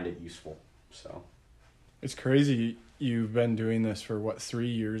would find it useful. So it's crazy. You've been doing this for what, 3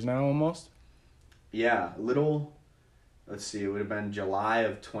 years now almost? Yeah, let's see, it would have been July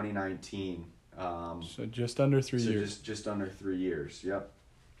of 2019. So just under 3 years. Just under 3 years. Yep.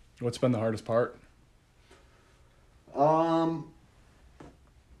 What's been the hardest part?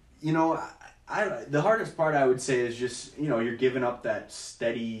 You know, the hardest part I would say is just, you know, you're giving up that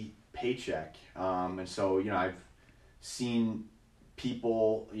steady paycheck. And so, you know, I've seen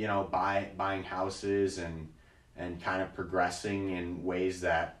people, you know, buying houses and kind of progressing in ways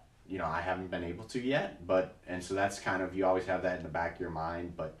that, you know, I haven't been able to yet. And so that's kind of, you always have that in the back of your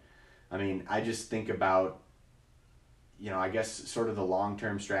mind. But I mean, I just think about, you know, I guess sort of the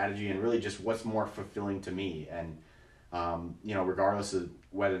long-term strategy and really just what's more fulfilling to me. And, you know, regardless of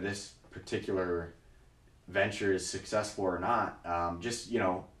whether this particular venture is successful or not, just, you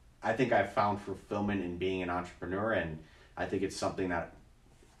know, I think I've found fulfillment in being an entrepreneur, and I think it's something that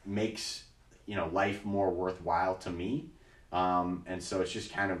makes, you know, life more worthwhile to me. And so it's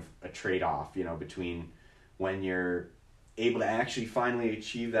just kind of a trade-off, you know, between when you're able to actually finally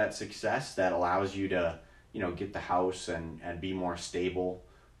achieve that success that allows you to, you know, get the house and be more stable,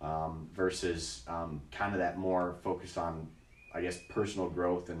 versus kind of that more focused on, I guess, personal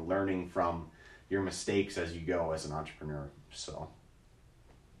growth and learning from your mistakes as you go as an entrepreneur. So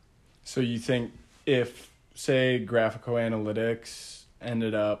you think if, say, Grafico Analytics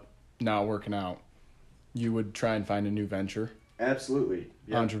ended up not working out, you would try and find a new venture? Absolutely.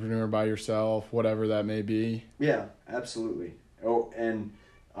 Yeah. Entrepreneur by yourself, whatever that may be. Yeah, absolutely. Oh, and,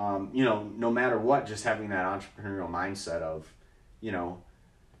 no matter what, just having that entrepreneurial mindset of,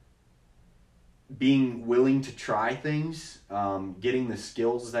 being willing to try things, getting the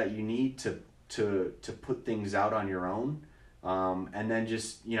skills that you need to put things out on your own, and then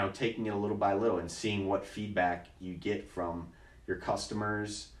just, taking it a little by little and seeing what feedback you get from your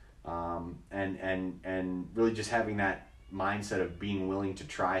customers, and really just having that mindset of being willing to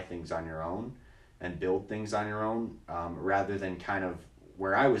try things on your own and build things on your own, rather than kind of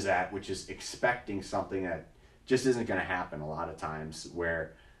where I was at, which is expecting something that just isn't going to happen a lot of times,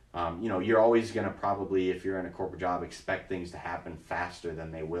 where you're always going to probably, if you're in a corporate job, expect things to happen faster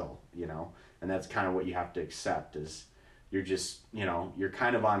than they will, and that's kind of what you have to accept, is you're just, you're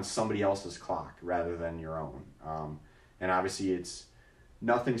kind of on somebody else's clock rather than your own. And obviously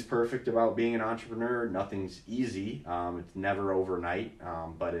nothing's perfect about being an entrepreneur. Nothing's easy. It's never overnight.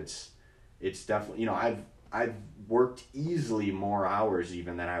 But it's definitely, I've worked easily more hours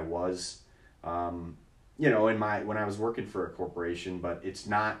even than I was, when I was working for a corporation, but it's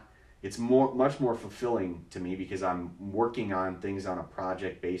much more fulfilling to me because I'm working on things on a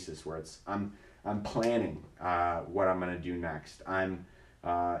project basis where I'm planning, what I'm going to do next. I'm,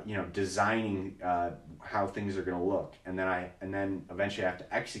 designing, how things are going to look. And then eventually I have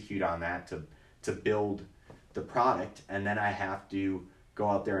to execute on that to build the product. And then I have to go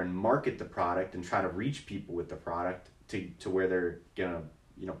out there and market the product and try to reach people with the product to where they're going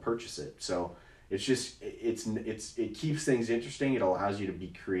to, purchase it. So it's just, it keeps things interesting. It allows you to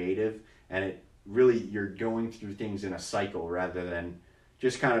be creative, and it really, you're going through things in a cycle rather than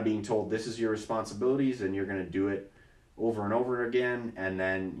just kind of being told this is your responsibilities and you're going to do it over and over again. And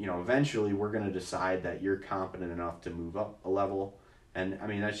then, eventually we're going to decide that you're competent enough to move up a level. And I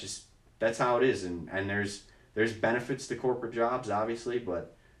mean, that's how it is. And there's benefits to corporate jobs, obviously,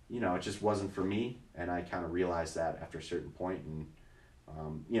 but it just wasn't for me. And I kind of realized that after a certain point. And,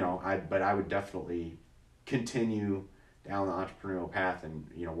 but I would definitely continue down the entrepreneurial path and,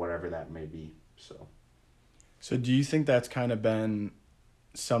 whatever that may be. So do you think that's kind of been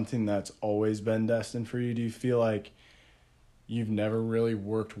something that's always been destined for you? Do you feel like you've never really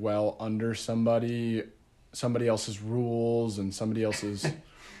worked well under somebody else's rules and somebody else's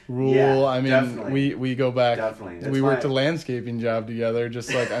rule? Yeah, I mean, definitely. we go back. Definitely. We worked a landscaping job together,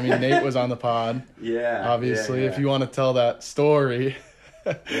 just like, I mean, Nate was on the pod. Yeah. Obviously, yeah. if you want to tell that story.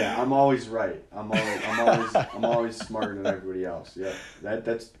 Yeah, I'm always right. I'm always smarter than everybody else. Yeah.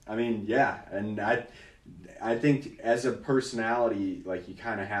 That's I mean, yeah, and I think as a personality, like, you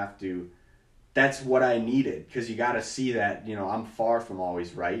kind of have to, that's what I needed, because you got to see that, I'm far from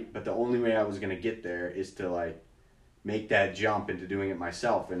always right, but the only way I was going to get there is to, like, make that jump into doing it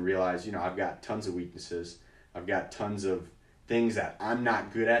myself and realize, I've got tons of weaknesses. I've got tons of things that I'm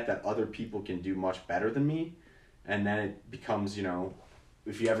not good at that other people can do much better than me. And then it becomes,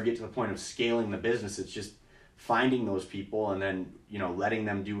 if you ever get to the point of scaling the business, it's just finding those people and then, letting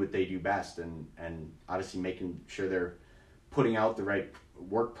them do what they do best, and obviously making sure they're putting out the right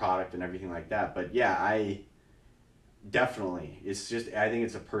work product and everything like that. But yeah, I definitely, I think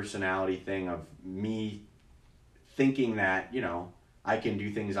it's a personality thing of me thinking that, I can do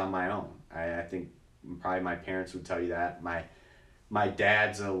things on my own. I think probably my parents would tell you that. My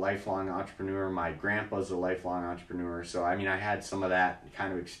dad's a lifelong entrepreneur. My grandpa's a lifelong entrepreneur. So, I mean, I had some of that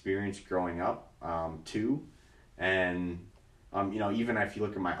kind of experience growing up, too. And, even if you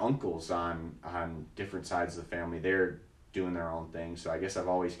look at my uncles on different sides of the family, they're doing their own thing. So I guess I've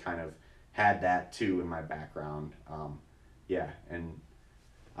always kind of had that, too, in my background. Yeah, and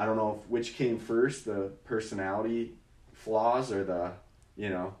I don't know which came first, the personality flaws or the,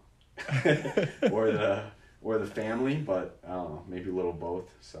 or the family, but I don't know, maybe a little both.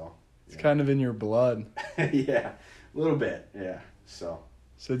 So It's kind of in your blood. Yeah, a little bit. Yeah. So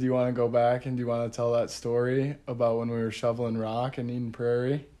do you want to go back and do you want to tell that story about when we were shoveling rock in Eden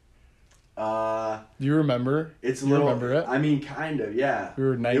Prairie? Do you remember? Remember it? I mean, kind of. Yeah. We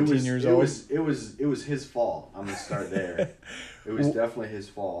were 19 years old. It was his fault. I'm gonna start there. It was definitely his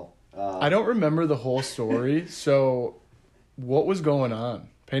fault. I don't remember the whole story. So, what was going on?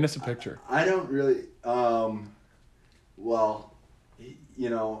 Paint us a picture. I don't really. Well,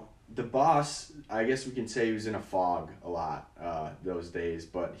 the boss, I guess we can say he was in a fog a lot those days,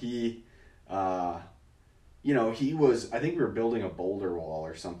 but he was, I think we were building a boulder wall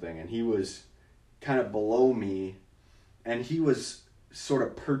or something, and he was kind of below me, and he was sort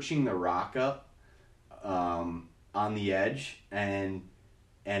of perching the rock up on the edge, and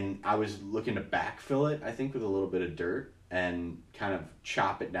I was looking to backfill it, I think, with a little bit of dirt, and kind of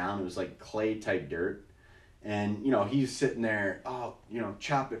chop it down. It was like clay type dirt. And, he's sitting there,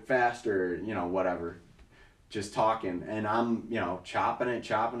 chop it faster, whatever, just talking. And I'm, chopping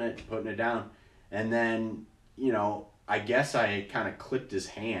it, putting it down. And then, I guess I kind of clipped his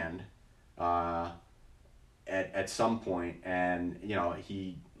hand at some point, and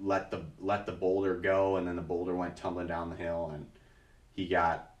he let the boulder go, and then the boulder went tumbling down the hill, and he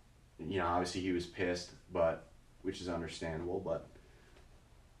got, obviously he was pissed, but which is understandable. But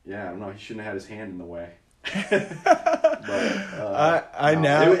yeah, I don't know, he shouldn't have had his hand in the way. But I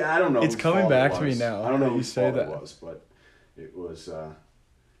now I don't know. It's coming back to me now. I don't know you whose say fault that it was, but it was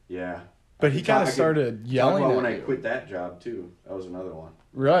yeah. But he kind of started yelling about at when I you. quit that job too. That was another one.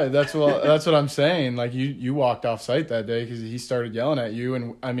 Right, that's what I'm saying. Like you walked off site that day because he started yelling at you,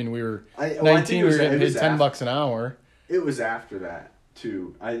 and I mean we were 19, we were getting paid $10 an hour. It was after that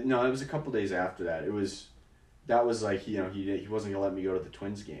too. It was a couple days after that. That was like he wasn't gonna let me go to the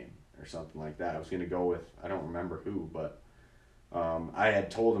Twins game or something like that. I was gonna go with, I don't remember who, but I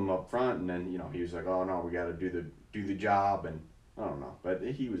had told him up front, and then he was like, "Oh no, we got to do the job," and I don't know, but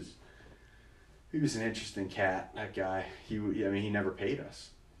he was an interesting cat, that guy. He never paid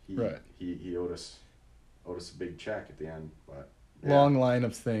us. He owed us a big check at the end, but yeah. Long line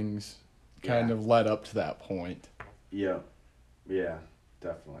of things kind of led up to that point. Yeah,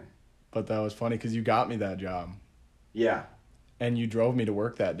 definitely. But that was funny because you got me that job. Yeah. And you drove me to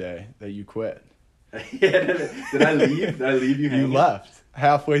work that day that you quit. Yeah, did I leave? Did I leave you hanging? You left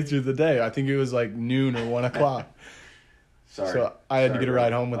halfway through the day. I think it was like noon or 1 o'clock. Sorry. So I had to get a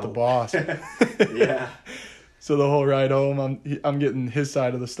ride home with the boss. Yeah. So the whole ride home, I'm getting his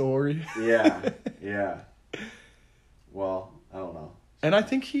side of the story. Yeah. Well, I don't know. And I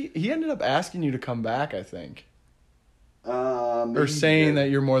think he ended up asking you to come back, I think. Or saying that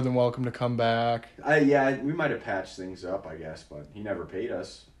you're more than welcome to come back. We might have patched things up, I guess, but he never paid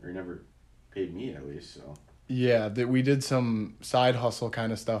us, or he never paid me at least. So yeah, that we did some side hustle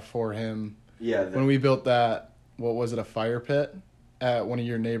kind of stuff for him. Yeah, when we built that, what was it, a fire pit at one of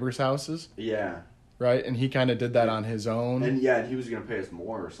your neighbors' houses? Yeah, right, and he kind of did that on his own. And he was gonna pay us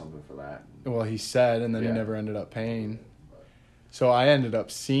more or something for that. Well, he said, and then he never ended up paying. So I ended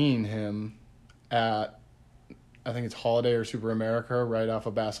up seeing him at, I think it's Holiday or Super America, right off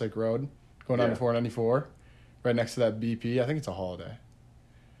of Bass Lake Road, going down to 494, right next to that BP. I think it's a Holiday.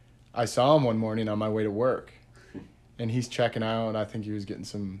 I saw him one morning on my way to work, and he's checking out. I think he was getting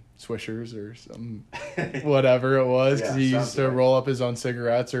some Swishers or some whatever it was, because he used to roll up his own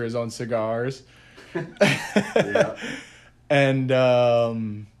cigarettes or his own cigars. Yeah.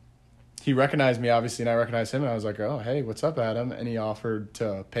 And he recognized me, obviously, and I recognized him, and I was like, "Oh, hey, what's up, Adam?" And he offered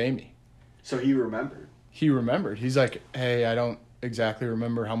to pay me. So he remembered. He remembered. He's like, "Hey, I don't exactly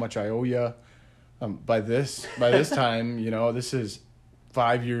remember how much I owe you. By this time, this is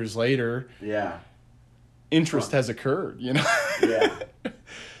 5 years later. Yeah. Interest has occurred, Yeah.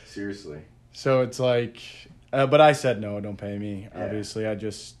 Seriously. So it's like, but I said no, don't pay me. Yeah. Obviously,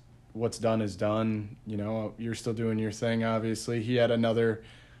 what's done is done. You're still doing your thing. Obviously, he had another.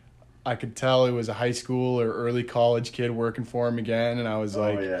 I could tell it was a high school or early college kid working for him again, and I was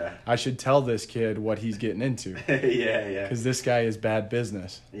I should tell this kid what he's getting into. Yeah. Because this guy is bad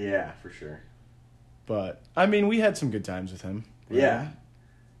business. Yeah, for sure. But, I mean, we had some good times with him. Right? Yeah.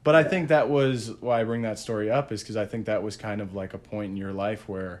 But I think that was why I bring that story up, is because I think that was kind of like a point in your life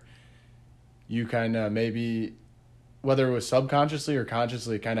where you kind of maybe, whether it was subconsciously or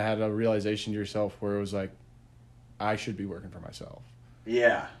consciously, kind of had a realization to yourself where it was like, I should be working for myself.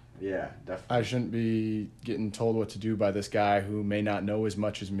 Yeah. Yeah, definitely. I shouldn't be getting told what to do by this guy who may not know as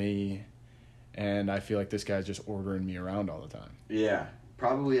much as me, and I feel like this guy's just ordering me around all the time. Yeah,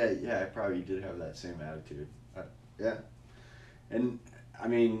 probably. I probably did have that same attitude. Yeah, and I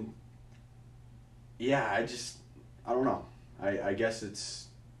mean, yeah, I don't know. I guess it's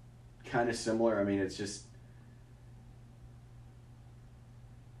kind of similar. I mean, it's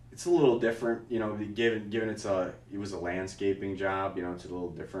a little different, given it was a landscaping job, it's a little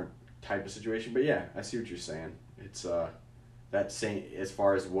different type of situation. But yeah, I see what you're saying. It's that same, as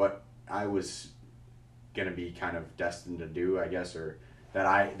far as what I was gonna be kind of destined to do, I guess, or that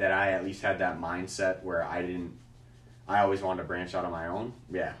I at least had that mindset where I always wanted to branch out on my own.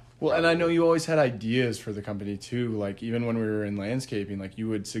 Yeah. Well, and I know you always had ideas for the company too. Like even when we were in landscaping, like you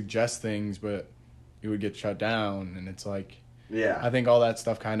would suggest things, but you would get shut down, and it's like. Yeah. I think all that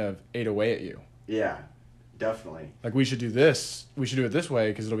stuff kind of ate away at you. Yeah, definitely. Like, we should do this. We should do it this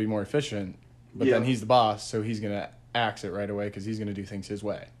way because it'll be more efficient. But then he's the boss, so he's going to axe it right away because he's going to do things his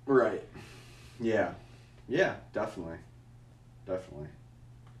way. Right. Yeah. Yeah, definitely.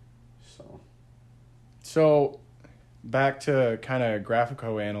 So, back to kind of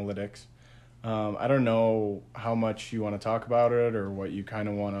Grafico Analytics. I don't know how much you want to talk about it or what you kind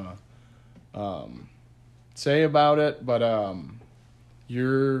of want to say about it, but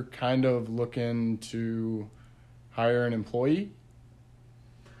you're kind of looking to hire an employee,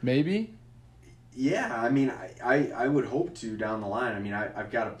 maybe? Yeah, I mean, I would hope to down the line. I mean,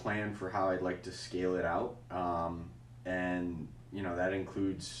 I've got a plan for how I'd like to scale it out. And, you know, that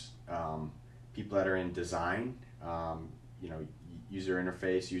includes people that are in design, you know, user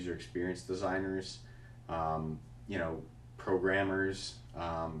interface, user experience designers, you know, programmers,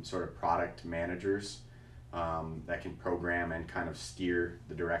 sort of product managers that can program and kind of steer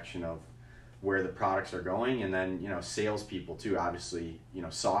the direction of where the products are going, and then, you know, salespeople too. Obviously, you know,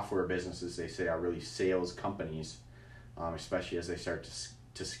 software businesses, they say, are really sales companies, especially as they start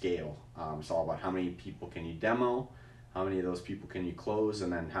to scale. It's all about how many people can you demo, how many of those people can you close,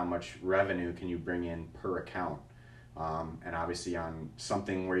 and then how much revenue can you bring in per account. And obviously on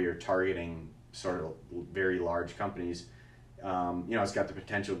something where you're targeting sort of very large companies, you know, it's got the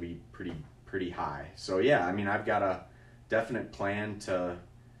potential to be pretty high. So yeah, I mean, I've got a definite plan to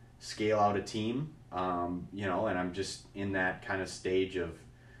scale out a team, you know, and I'm just in that kind of stage of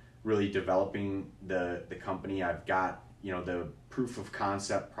really developing the company. I've got, you know, the proof of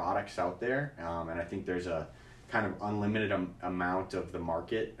concept products out there, and I think there's a kind of unlimited amount of the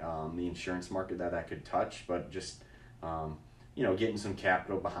market, the insurance market that could touch, but just, you know, getting some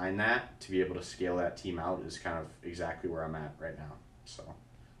capital behind that to be able to scale that team out is kind of exactly where I'm at right now.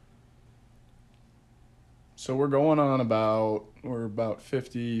 So we're about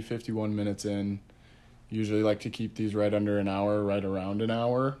 51 minutes in. Usually like to keep these right under an hour, right around an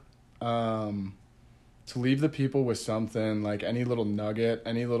hour. To leave the people with something, like any little nugget,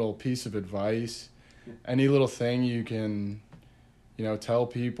 any little piece of advice, any little thing you can, you know, tell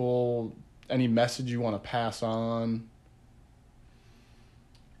people, any message you want to pass on.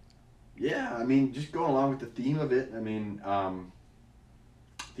 Yeah, I mean, just going along with the theme of it, I mean,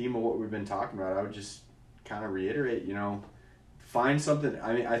 theme of what we've been talking about, I would just kind of reiterate, you know, find something.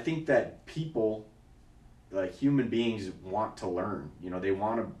 I mean, I think that people, like human beings, want to learn. You know, they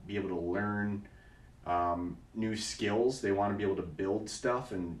want to be able to learn new skills. They want to be able to build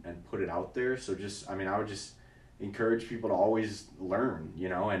stuff and put it out there. So just, I mean, I would just encourage people to always learn, you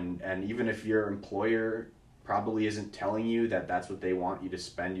know, and even if your employer probably isn't telling you that that's what they want you to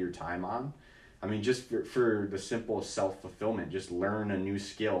spend your time on, I mean, just for the simple self-fulfillment, just learn a new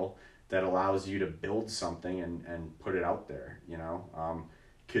skill that allows you to build something and put it out there, you know.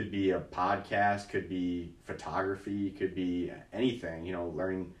 Could be a podcast, could be photography, could be anything, you know,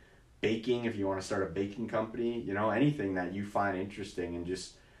 learning baking if you want to start a baking company, you know, anything that you find interesting, and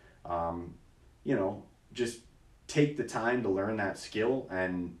just, you know, just take the time to learn that skill,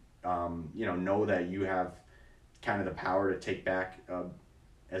 and, you know that you have kind of the power to take back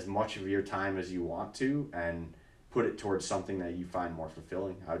as much of your time as you want to and put it towards something that you find more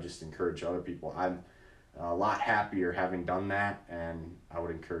fulfilling. I would just encourage other people. I'm a lot happier having done that, and I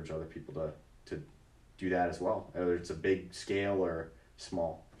would encourage other people to do that as well, whether it's a big scale or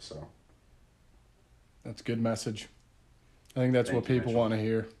small. So that's a good message. I think that's what people want to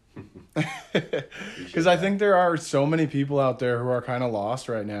hear. Because I that. think there are so many people out there who are kind of lost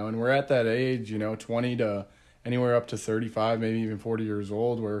right now, and we're at that age, you know, 20 to anywhere up to 35, maybe even 40 years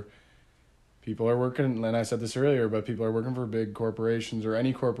old, where people are working, and I said this earlier, but people are working for big corporations or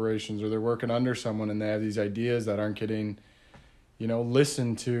any corporations, or they're working under someone, and they have these ideas that aren't getting, you know,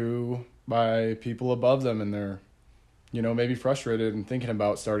 listened to by people above them, and they're, you know, maybe frustrated and thinking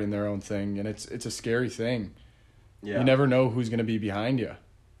about starting their own thing, and it's a scary thing. Yeah. You never know who's going to be behind you.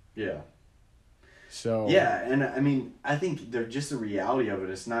 Yeah. So yeah, and I mean, I think just the reality of it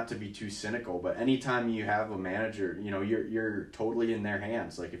is not to be too cynical, but anytime you have a manager, you know, you're totally in their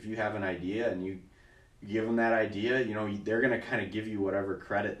hands. Like if you have an idea and you give them that idea, you know, they're gonna kind of give you whatever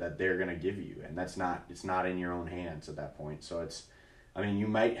credit that they're gonna give you, and it's not in your own hands at that point. So it's, I mean, you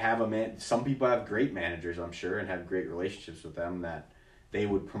might have some people have great managers, I'm sure, and have great relationships with them that they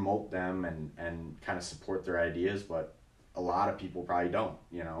would promote them and kind of support their ideas, but a lot of people probably don't,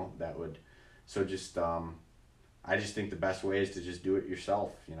 you know, that would. So just, I just think the best way is to just do it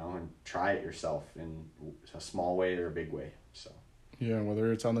yourself, you know, and try it yourself in a small way or a big way. So yeah,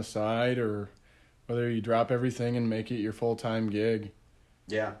 whether it's on the side or whether you drop everything and make it your full-time gig.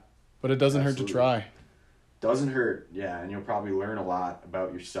 Yeah. But it doesn't hurt to try. Doesn't hurt, yeah, and you'll probably learn a lot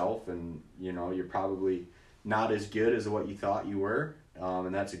about yourself, and, you know, you're probably not as good as what you thought you were,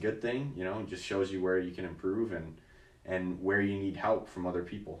 and that's a good thing, you know. It just shows you where you can improve and where you need help from other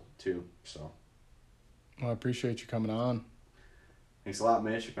people too. So well, I appreciate you coming on. Thanks a lot,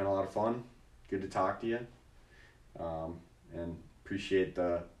 Mitch. It's been a lot of fun. Good to talk to you. and appreciate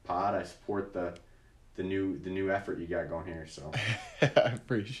the pod. I support the new effort you got going here. So I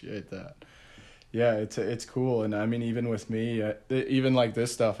appreciate that. Yeah, it's cool, and I mean, even with me, even like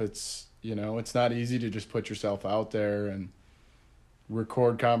this stuff, it's it's not easy to just put yourself out there and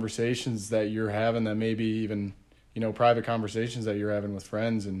record conversations that you're having, that maybe even private conversations that you're having with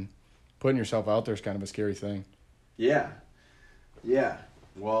friends, and putting yourself out there is kind of a scary thing. Yeah.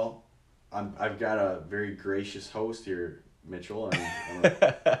 Well, I've got a very gracious host here, Mitchell, and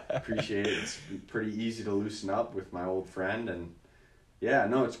I appreciate it. It's pretty easy to loosen up with my old friend, and yeah,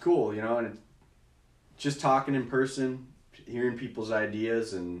 no, it's cool, and it's just talking in person, hearing people's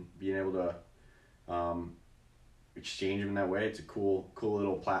ideas, and being able to exchange them that way. It's a cool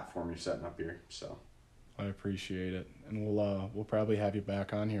little platform you're setting up here. So I appreciate it, and we'll probably have you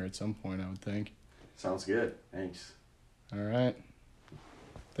back on here at some point, I would think. Sounds good. Thanks. All right,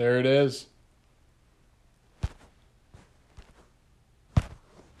 there it is.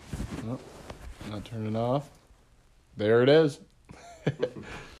 Oh, not turning off. There it is.